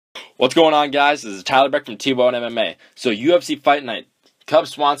What's going on, guys? This is Tyler Beck from TboneMMA. So UFC Fight Night, Cub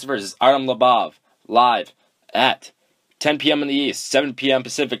Swanson versus Artem Lobov, live at 10 p.m. in the East, 7 p.m.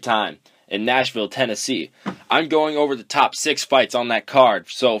 Pacific Time in Nashville, Tennessee. I'm going over the top 6 fights on that card.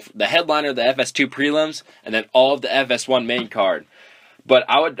 So the headliner, the FS2 prelims, and then all of the FS1 main card. But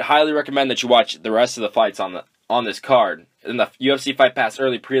I would highly recommend that you watch the rest of the fights on this card. In the UFC Fight Pass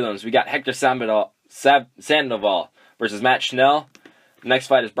early prelims, we got Hector Sandoval versus Matt Schnell. The next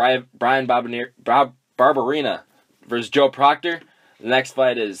fight is Brian Barberena versus Joe Proctor. The next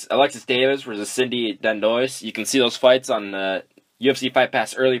fight is Alexis Davis versus Cindy Dandois. You can see those fights on UFC Fight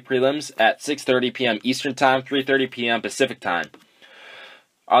Pass early prelims at 6:30 p.m. Eastern Time, 3:30 p.m. Pacific Time.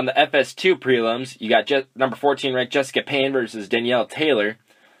 On the FS2 prelims, you got number 14 ranked Jessica Payne versus Danielle Taylor.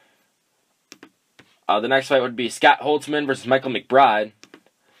 The next fight would be Scott Holtzman versus Michael McBride.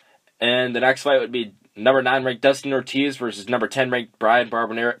 And the next fight would be number 9 ranked Dustin Ortiz versus number 10 ranked Brian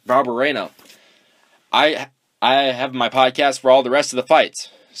Barberena. I have my podcast for all the rest of the fights.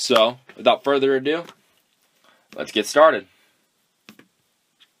 So, without further ado, let's get started.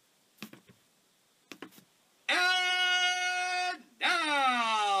 And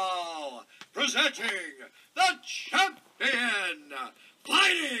now, presenting the champion,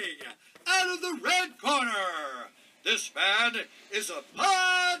 fighting out of the red corner. This man is a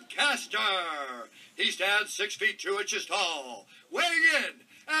podcaster. He stands 6 feet 2 inches tall, weighing in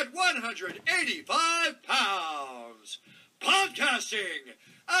at 185 pounds. Podcasting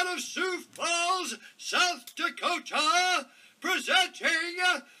out of Sioux Falls, South Dakota, presenting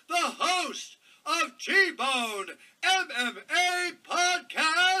the host of TboneMMA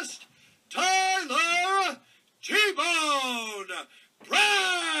podcast, Tyler T-Bone Brack.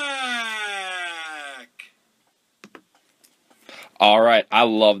 Alright, I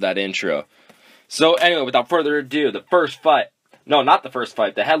love that intro. So anyway, without further ado, the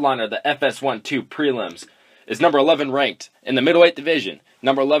headliner of the FS1-2 prelims is number 11 ranked in the middleweight division.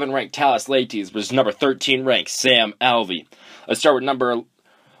 Number 11 ranked Thales Leites versus number 13 ranked Sam Alvey. Let's start with number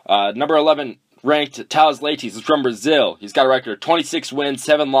 11 ranked Thales Leites is from Brazil. He's got a record of 26 wins,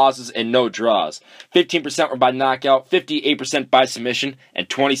 7 losses, and no draws. 15% were by knockout, 58% by submission, and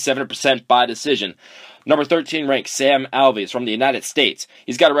 27% by decision. Number 13 ranked Sam Alvey is from the United States.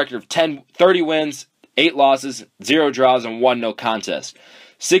 He's got a record of 30 wins, 8 losses, 0 draws, and 1 no contest.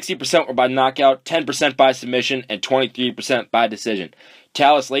 60% were by knockout, 10% by submission, and 23% by decision.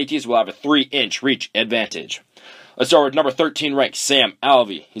 Thales Leites will have a 3-inch reach advantage. Let's start with number 13 ranked Sam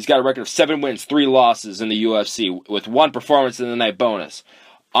Alvey. He's got a record of 7 wins, 3 losses in the UFC, with 1 performance in the night bonus.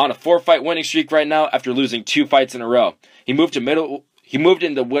 On a 4-fight winning streak right now after losing 2 fights in a row. He moved into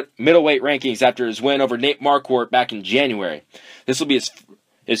middleweight rankings after his win over Nate Marquardt back in January. This will be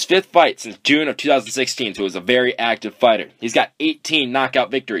his 5th fight since June of 2016, so he's a very active fighter. He's got 18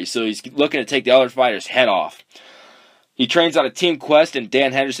 knockout victories, so he's looking to take the other fighter's head off. He trains out of Team Quest and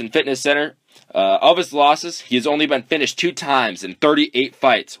Dan Henderson Fitness Center. Of his losses, he has only been finished 2 times in 38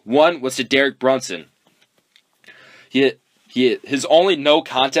 fights. 1 was to Derek Brunson. His only no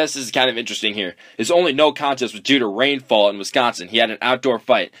contest, this is kind of interesting here. His only no contest was due to rainfall in Wisconsin. He had an outdoor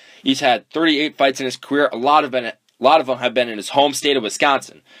fight. He's had 38 fights in his career. A lot of them have been in his home state of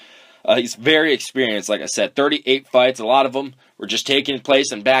Wisconsin. He's very experienced, like I said. 38 fights. A lot of them were just taking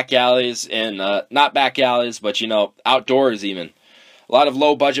place in back alleys and not back alleys, but outdoors even. A lot of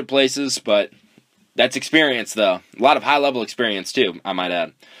low budget places, but that's experience though. A lot of high level experience too, I might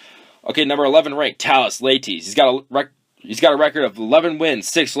add. Okay, number 11 ranked Thales Leites. He's got a record of 11 wins,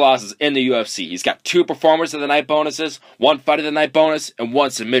 6 losses in the UFC. He's got 2 performers of the night bonuses, 1 fight of the night bonus, and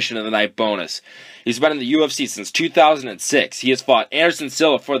 1 submission of the night bonus. He's been in the UFC since 2006. He has fought Anderson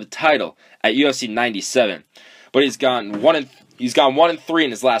Silva for the title at UFC 97, but he's gone 1-3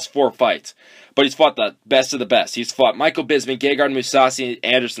 in his last 4 fights. But he's fought the best of the best. He's fought Michael Bisping, Gegard Mousasi,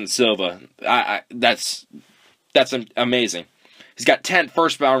 Anderson Silva. That's amazing. He's got 10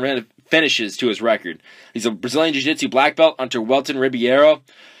 first-round finishes to his record. He's a Brazilian Jiu-Jitsu black belt under Welton Ribeiro.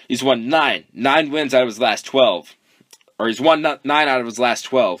 He's won 9 wins out of his last 12. Or he's won 9 out of his last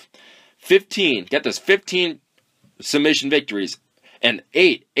 12. 15 submission victories. And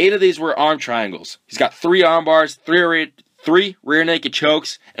 8 of these were arm triangles. He's got 3 arm bars, 3 rear naked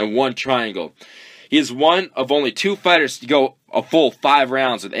chokes, and 1 triangle. He is one of only 2 fighters to go a full 5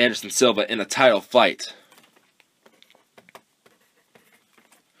 rounds with Anderson Silva in a title fight.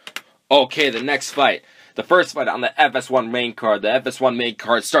 Okay, the next fight. The first fight on the FS1 main card. The FS1 main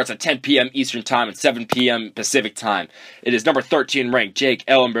card starts at 10 p.m. Eastern Time and 7 p.m. Pacific Time. It is number 13 ranked Jake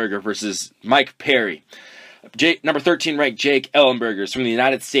Ellenberger versus Mike Perry. Number 13 ranked Jake Ellenberger is from the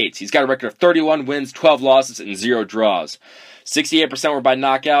United States. He's got a record of 31 wins, 12 losses, and 0 draws. 68% were by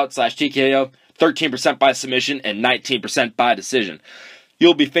knockout / TKO, 13% by submission, and 19% by decision.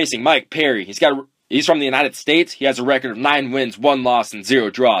 He'll be facing Mike Perry. He's from the United States. He has a record of 9 wins, 1 loss, and 0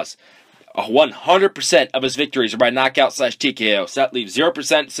 draws. 100% of his victories are by knockout / TKO. So that leaves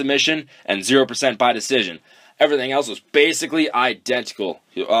 0% submission and 0% by decision. Everything else was basically identical.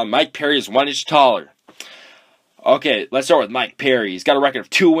 Mike Perry is 1 inch taller. Okay, let's start with Mike Perry. He's got a record of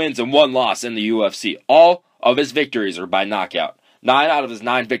 2 wins and 1 loss in the UFC. All of his victories are by knockout. 9 out of his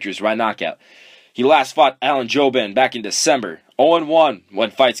 9 victories are by knockout. He last fought Alan Jobin back in December. 0-1 when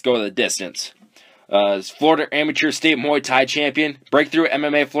fights go the distance. He's Florida Amateur State Muay Thai champion. Breakthrough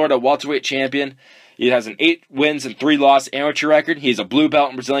MMA Florida welterweight champion. He has an 8 wins and 3 loss amateur record. He's a blue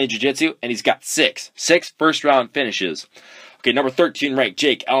belt in Brazilian Jiu-Jitsu, and he's got 6 first-round finishes. Okay, number 13 ranked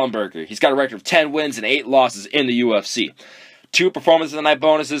Jake Ellenberger. He's got a record of 10 wins and 8 losses in the UFC. 2 performance of the night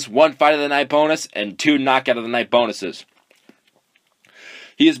bonuses, 1 fight of the night bonus, and 2 knockout of the night bonuses.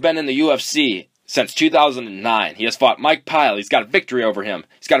 He has been in the UFC since 2009. He has fought Mike Pyle. He's got a victory over him.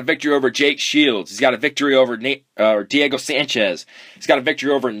 He's got a victory over Jake Shields. He's got a victory over Diego Sanchez. He's got a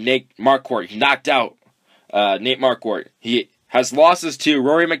victory over Nate Marquardt. He knocked out Nate Marquardt. He has losses to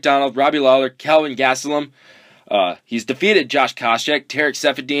Rory McDonald, Robbie Lawler, Kelvin Gastelum. He's defeated Josh Koscheck, Tarek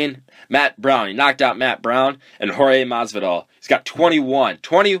Seferdine, Matt Brown. He knocked out Matt Brown and Jorge Masvidal. He's got 21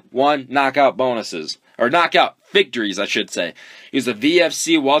 knockout bonuses, or knockout victories, I should say. He's a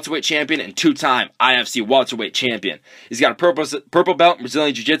VFC welterweight champion and 2-time IFC welterweight champion. He's got a purple belt in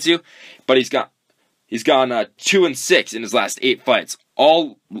Brazilian Jiu-Jitsu, but he's gone 2-6 in his last 8 fights.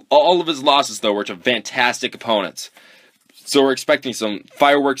 All of his losses, though, were to fantastic opponents. So we're expecting some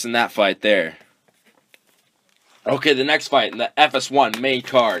fireworks in that fight there. Okay, the next fight in the FS1 main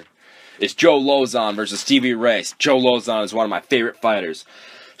card is Joe Lauzon versus Stevie Ray. Joe Lauzon is one of my favorite fighters.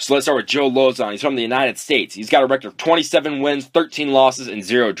 So let's start with Joe Lauzon. He's from the United States. He's got a record of 27 wins, 13 losses, and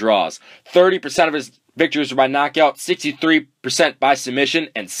 0 draws. 30% of his victories are by knockout, 63% by submission,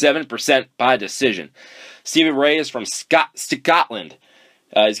 and 7% by decision. Stevie Ray is from Scotland.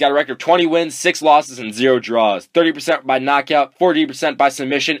 He's got a record of 20 wins, 6 losses, and 0 draws. 30% by knockout, 40% by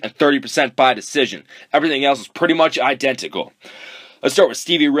submission, and 30% by decision. Everything else is pretty much identical. Let's start with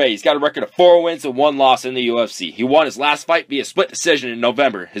Stevie Ray. He's got a record of 4 wins and 1 loss in the UFC. He won his last fight via split decision in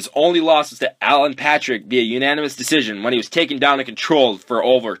November. His only loss was to Alan Patrick via unanimous decision when he was taken down and controlled for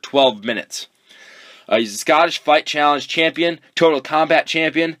over 12 minutes. He's a Scottish Fight Challenge champion, Total Combat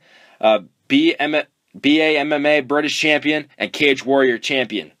champion, BAMMA British champion, and Cage Warrior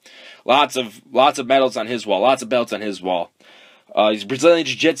champion. Lots of medals on his wall. Lots of belts on his wall. He's Brazilian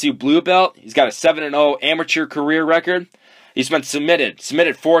Jiu-Jitsu blue belt. He's got a 7-0 amateur career record. He's been submitted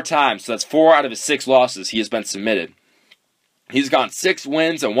 4 times, so that's 4 out of his 6 losses he has been submitted. He's gone 6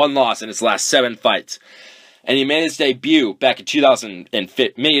 wins and 1 loss in his last 7 fights. And he made his debut back in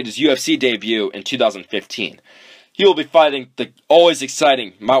 2015, made his UFC debut in 2015. He will be fighting the always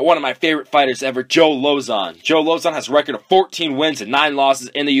exciting, one of my favorite fighters ever, Joe Lauzon. Joe Lauzon has a record of 14 wins and 9 losses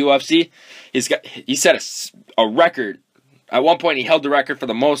in the UFC. He set a record. At one point, he held the record for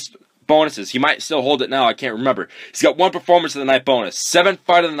the most bonuses. He might still hold it now. I can't remember. He's got 1 performance of the night bonus, 7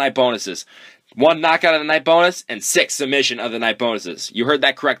 fight of the night bonuses, 1 knockout of the night bonus, and 6 submission of the night bonuses. You heard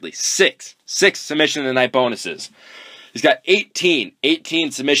that correctly. 6 submission of the night bonuses. He's got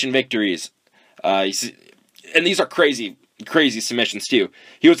 18 submission victories. And these are crazy submissions too.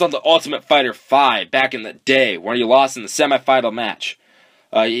 He was on the Ultimate Fighter 5 back in the day when he lost in the semifinal match.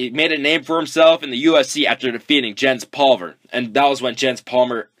 He made a name for himself in the UFC after defeating Jens Palmer, and that was when Jens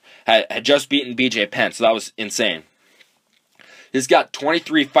Palmer had just beaten BJ Penn, so that was insane. He's got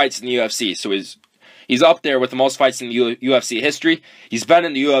 23 fights in the UFC, so he's up there with the most fights in the UFC history. He's been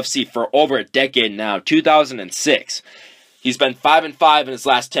in the UFC for over a decade now, 2006. He's been 5-5 in his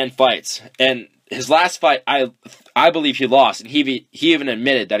last 10 fights, and his last fight, I believe he lost, and he even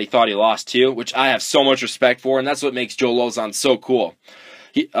admitted that he thought he lost too, which I have so much respect for, and that's what makes Joe Lauzon so cool.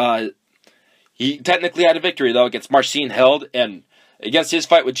 He technically had a victory though against Marcin Held, and against his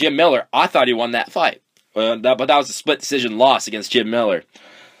fight with Jim Miller, I thought he won that fight, but that was a split decision loss against Jim Miller,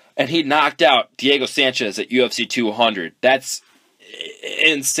 and he knocked out Diego Sanchez at UFC 200. That's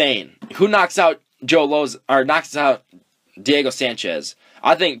insane. Who knocks out knocks out Diego Sanchez?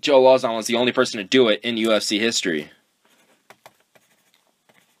 I think Joe Lauzon was the only person to do it in UFC history.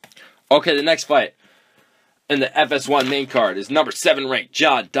 Okay, the next fight in the FS1 main card is number 7 ranked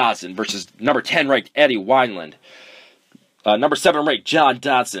John Dodson versus number 10 ranked Eddie Wineland. Number 7 ranked John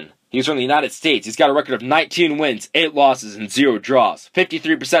Dodson. He's from the United States. He's got a record of 19 wins, 8 losses, and 0 draws.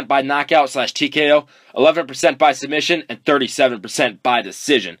 53% by knockout / TKO, 11% by submission, and 37% by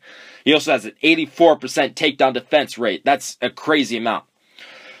decision. He also has an 84% takedown defense rate. That's a crazy amount.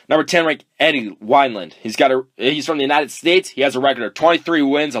 Number 10 ranked Eddie Wineland. He's from the United States. He has a record of 23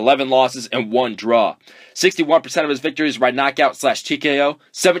 wins, 11 losses, and 1 draw. 61% of his victories by knockout/TKO,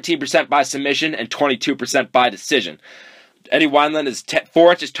 17% by submission, and 22% by decision. Eddie Wineland is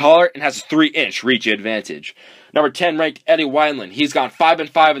 4 inches taller and has a 3-inch reach advantage. Number 10 ranked Eddie Wineland. He's gone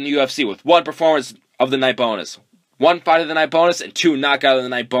 5-5 in the UFC with 1 performance of the night bonus, 1 fight of the night bonus, and 2 knockout of the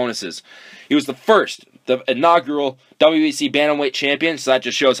night bonuses. He was the inaugural WEC Bantamweight champion, so that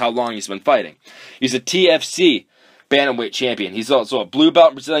just shows how long he's been fighting. He's a TFC Bantamweight champion. He's also a blue belt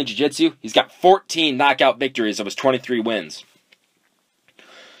in Brazilian Jiu-Jitsu. He's got 14 knockout victories of his 23 wins.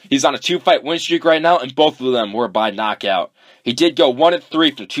 He's on a 2-fight win streak right now, and both of them were by knockout. He did go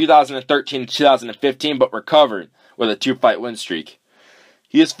 1-3 from 2013 to 2015, but recovered with a 2-fight win streak.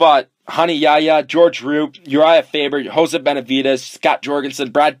 He has fought Hani Yahya, George Roop, Uriah Faber, Jose Benavidez, Scott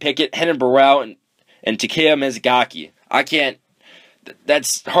Jorgensen, Brad Pickett, Renan Barão, and Takeya Mizugaki.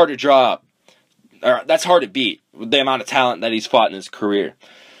 That's hard to draw up. That's hard to beat with the amount of talent that he's fought in his career.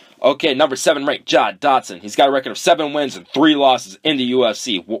 Okay, number 7 ranked John Dodson. He's got a record of 7 wins and 3 losses in the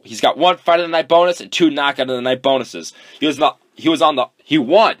UFC. He's got 1 fight of the night bonus and 2 knockout of the night bonuses. He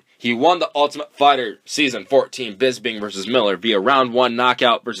won the Ultimate Fighter Season 14 Bisping versus Miller via round 1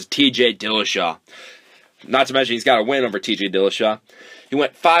 knockout versus TJ Dillashaw. Not to mention he's got a win over TJ Dillashaw. He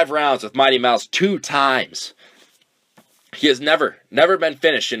went 5 rounds with Mighty Mouse 2 times. He has never been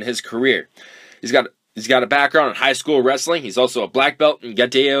finished in his career. He's got a background in high school wrestling. He's also a black belt in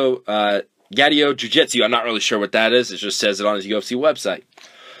Gadio Jiu-Jitsu. I'm not really sure what that is. It just says it on his UFC website.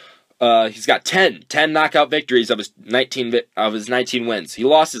 He's got 10 knockout victories of his 19 wins. He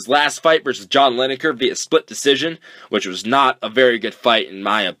lost his last fight versus John Lineker via split decision, which was not a very good fight in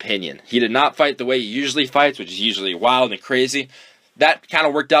my opinion. He did not fight the way he usually fights, which is usually wild and crazy. That kind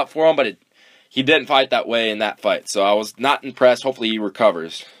of worked out for him, but he didn't fight that way in that fight, so I was not impressed. Hopefully he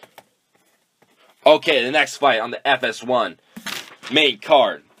recovers. Okay, the next fight on the FS1 main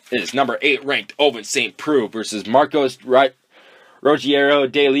card is number 8 ranked Ovince St. Preux versus Marcos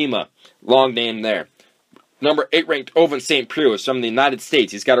Rogerio de Lima. Long name there. Number 8 ranked Ovince St. Preux is from the United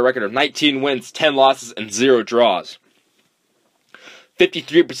States. He's got a record of 19 wins, 10 losses, and 0 draws.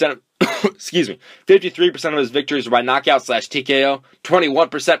 53% of 53% of his victories are by knockout/TKO,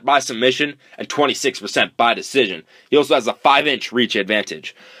 21% by submission, and 26% by decision. He also has a 5-inch reach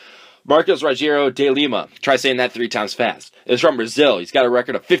advantage. Marcos Rogerio de Lima, try saying that 3 times fast, is from Brazil. He's got a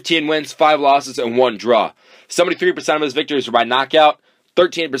record of 15 wins, 5 losses, and 1 draw. 73% of his victories are by knockout,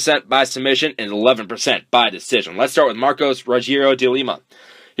 13% by submission, and 11% by decision. Let's start with Marcos Rogerio de Lima.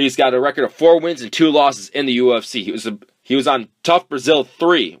 He's got a record of 4 wins and 2 losses in the UFC. He was on Tough Brazil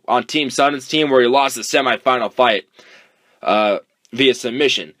 3 on Team Sutton's team, where he lost the semifinal fight via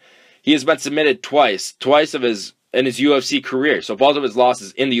submission. He has been submitted twice in his UFC career. So both of his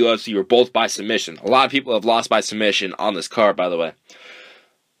losses in the UFC were both by submission. A lot of people have lost by submission on this card, by the way.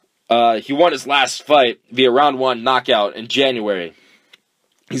 He won his last fight via round 1 knockout in January.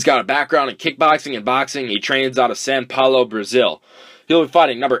 He's got a background in kickboxing and boxing. He trains out of São Paulo, Brazil. He'll be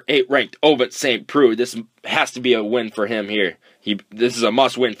fighting number 8 ranked Ovince St. Preux. This has to be a win for him here. This is a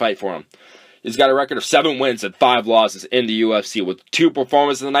must-win fight for him. He's got a record of 7 wins and 5 losses in the UFC with 2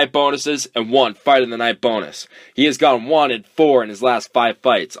 performances of the night bonuses and 1 fight of the night bonus. He has gone 1-4 in his last 5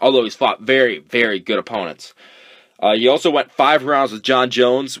 fights, although he's fought very, very good opponents. He also went 5 rounds with John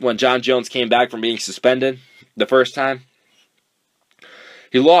Jones when John Jones came back from being suspended the first time.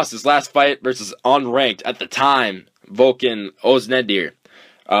 He lost his last fight versus unranked at the time Volkan Ozdemir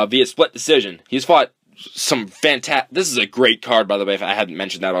via split decision. He's fought some fantastic... This is a great card, by the way, if I hadn't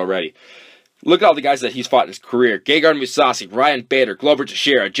mentioned that already. Look at all the guys that he's fought in his career. Gegard Mousasi, Ryan Bader, Glover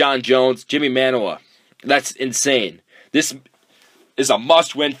Teixeira, John Jones, Jimmy Manuwa. That's insane. This is a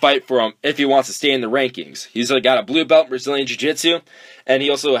must-win fight for him if he wants to stay in the rankings. He's got a blue belt in Brazilian Jiu-Jitsu, and he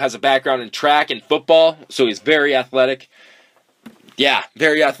also has a background in track and football, so he's very athletic. Yeah,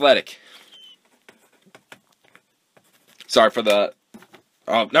 very athletic. Sorry for the...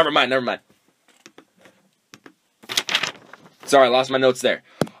 Oh, never mind. Sorry, I lost my notes there.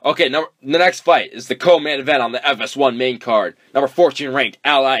 Okay, the next fight is the co-main event on the FS1 main card. Number 14 ranked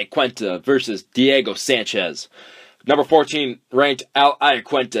Al Iaquinta versus Diego Sanchez. Number 14 ranked Al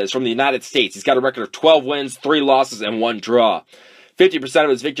Iaquinta is from the United States. He's got a record of 12 wins, 3 losses, and 1 draw. 50% of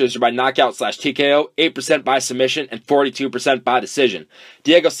his victories are by knockout/TKO, 8% by submission, and 42% by decision.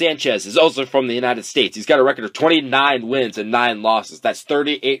 Diego Sanchez is also from the United States. He's got a record of 29 wins and 9 losses. That's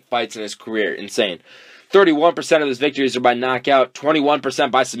 38 fights in his career. Insane. 31% of his victories are by knockout,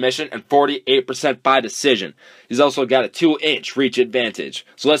 21% by submission, and 48% by decision. He's also got a 2-inch reach advantage.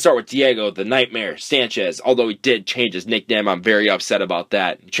 So let's start with Diego, the Nightmare Sanchez. Although he did change his nickname, I'm very upset about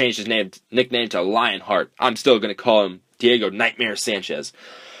that. He changed his nickname to Lionheart. I'm still going to call him Diego Nightmare Sanchez.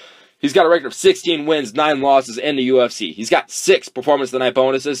 He's got a record of 16 wins, 9 losses in the UFC. He's got 6 Performance of the Night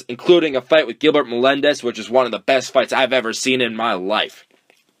bonuses, including a fight with Gilbert Melendez, which is one of the best fights I've ever seen in my life.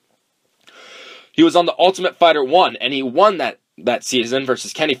 He was on the Ultimate Fighter 1, and he won that season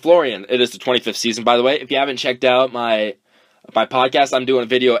versus Kenny Florian. It is the 25th season, by the way. If you haven't checked out my podcast, I'm doing a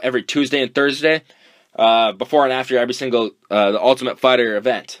video every Tuesday and Thursday, before and after every single the Ultimate Fighter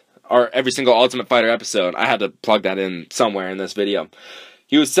event, or every single Ultimate Fighter episode. I had to plug that in somewhere in this video.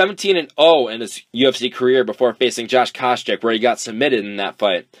 He was 17-0 in his UFC career before facing Josh Koscheck, where he got submitted in that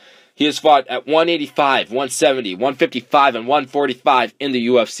fight. He has fought at 185, 170, 155, and 145 in the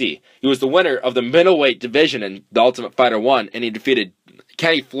UFC. He was the winner of the middleweight division in the Ultimate Fighter 1, and he defeated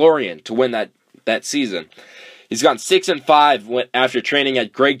Kenny Florian to win that season. He's gone 6-5 after training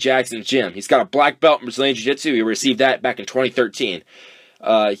at Greg Jackson's gym. He's got a black belt in Brazilian Jiu-Jitsu. He received that back in 2013.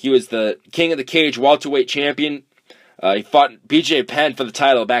 He was the King of the Cage welterweight champion. He fought BJ Penn for the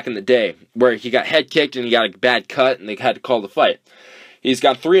title back in the day, where he got head kicked and he got a bad cut, and they had to call the fight. He's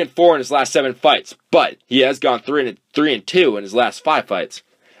gone 3-4 in his last 7 fights, but he has gone 3-2 in his last 5 fights.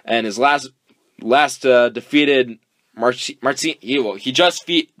 And his last defeated Marcin. He just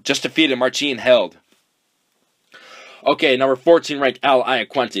defeated Marcin Held. Okay, number 14 ranked Al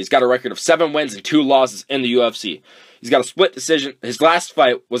Iaquinta. He's got a record of 7 wins and 2 losses in the UFC. He's got a split decision. His last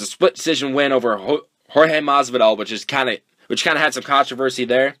fight was a split decision win over Jorge Masvidal, which kind of had some controversy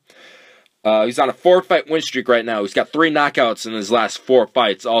there. He's on a 4-fight win streak right now. He's got 3 knockouts in his last 4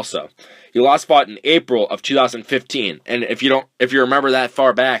 fights also. He last fought in April of 2015. And if you remember that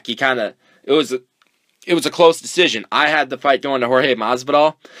far back, it was a close decision. I had the fight going to Jorge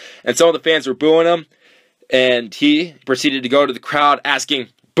Masvidal, and some of the fans were booing him, and he proceeded to go to the crowd asking,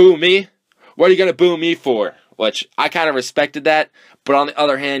 "Boo me? What are you going to boo me for?" Which I kind of respected that, but on the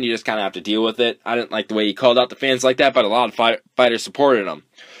other hand, you just kind of have to deal with it. I didn't like the way he called out the fans like that, but a lot of fighters supported him.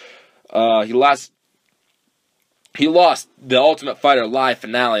 He lost the Ultimate Fighter live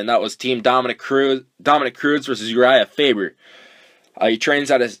finale, and that was Team Dominic Cruz versus Uriah Faber. He trains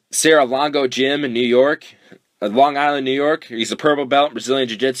at a Sarah Longo gym in New York, Long Island, New York. He's a purple belt in Brazilian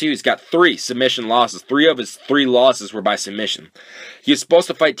Jiu-Jitsu. He's got 3 submission losses. 3 of his 3 losses were by submission. He was supposed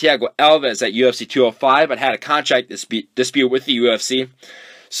to fight Thiago Alves at UFC 205, but had a contract dispute with the UFC,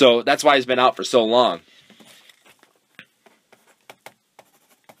 so that's why he's been out for so long.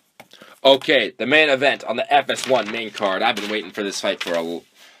 Okay, the main event on the FS1 main card. I've been waiting for this fight for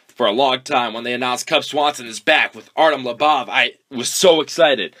a long time. When they announced Cub Swanson is back with Artem Lobov, I was so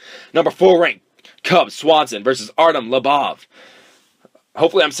excited. Number 4 ranked Cub Swanson versus Artem Lobov.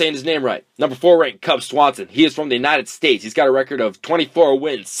 Hopefully I'm saying his name right. Number 4 ranked Cub Swanson. He is from the United States. He's got a record of 24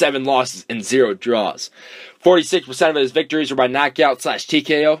 wins, 7 losses, and 0 draws. 46% of his victories were by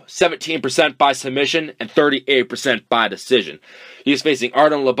knockout/TKO, 17% by submission, and 38% by decision. He is facing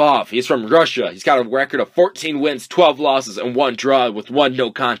Artem Lobov. He's from Russia. He's got a record of 14 wins, 12 losses, and 1 draw with 1 no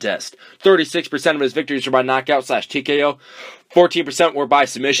contest. 36% of his victories were by knockout/TKO, 14% were by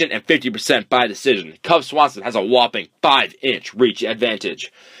submission, and 50% by decision. Cub Swanson has a whopping 5-inch reach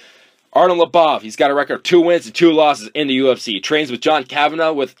advantage. Artem Lobov, he's got a record of 2 wins and 2 losses in the UFC. He trains with John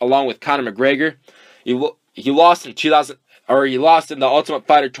Kavanagh along with Conor McGregor. He lost in the Ultimate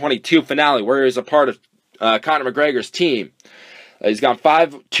Fighter 22 finale, where he was a part of Conor McGregor's team. He's gone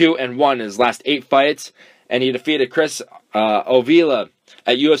 5-2-1 in his last 8 fights, and he defeated Chris Ovila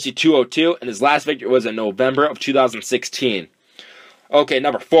at UFC 202, and his last victory was in November of 2016. Okay,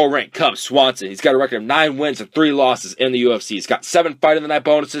 number 4 ranked Cub Swanson. He's got a record of 9 wins and 3 losses in the UFC. He's got 7 Fight of the Night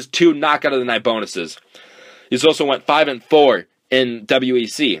bonuses, 2 Knockout of the Night bonuses. He's also went 5-4 in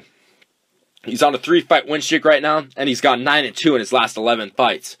WEC. He's on a 3-fight win streak right now, and he's got 9-2 in his last 11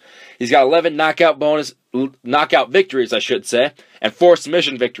 fights. He's got 11 knockout victories, I should say, and 4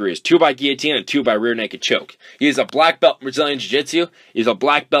 submission victories, 2 by guillotine and 2 by rear naked choke. He is a black belt in Brazilian Jiu-Jitsu. He's a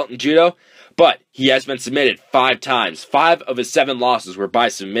black belt in Judo, but he has been submitted 5 times. 5 of his 7 losses were by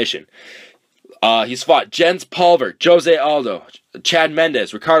submission. He's fought Jens Pulver, Jose Aldo, Chad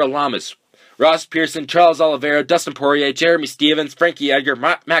Mendes, Ricardo Lamas, Ross Pearson, Charles Oliveira, Dustin Poirier, Jeremy Stevens, Frankie Edgar,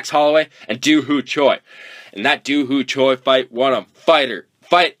 Max Holloway, and Do Hoo Choi. And that Do Hoo Choi fight won a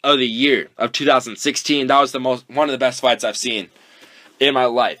Fight of the Year of 2016. That was one of the best fights I've seen in my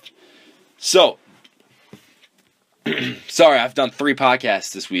life. So, sorry, I've done 3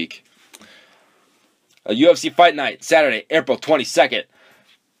 podcasts this week. A UFC Fight Night, Saturday, April 22nd.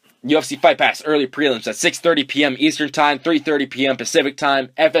 UFC Fight Pass early prelims at 6:30 p.m. Eastern Time, 3:30 p.m. Pacific Time.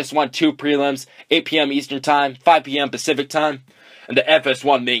 FS1 2 prelims, 8 p.m. Eastern Time, 5 p.m. Pacific Time. And the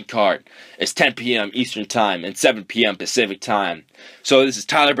FS1 main card is 10 p.m. Eastern Time and 7 p.m. Pacific Time. So this is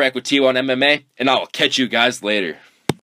Tyler Brack with TboneMMA, and I will catch you guys later.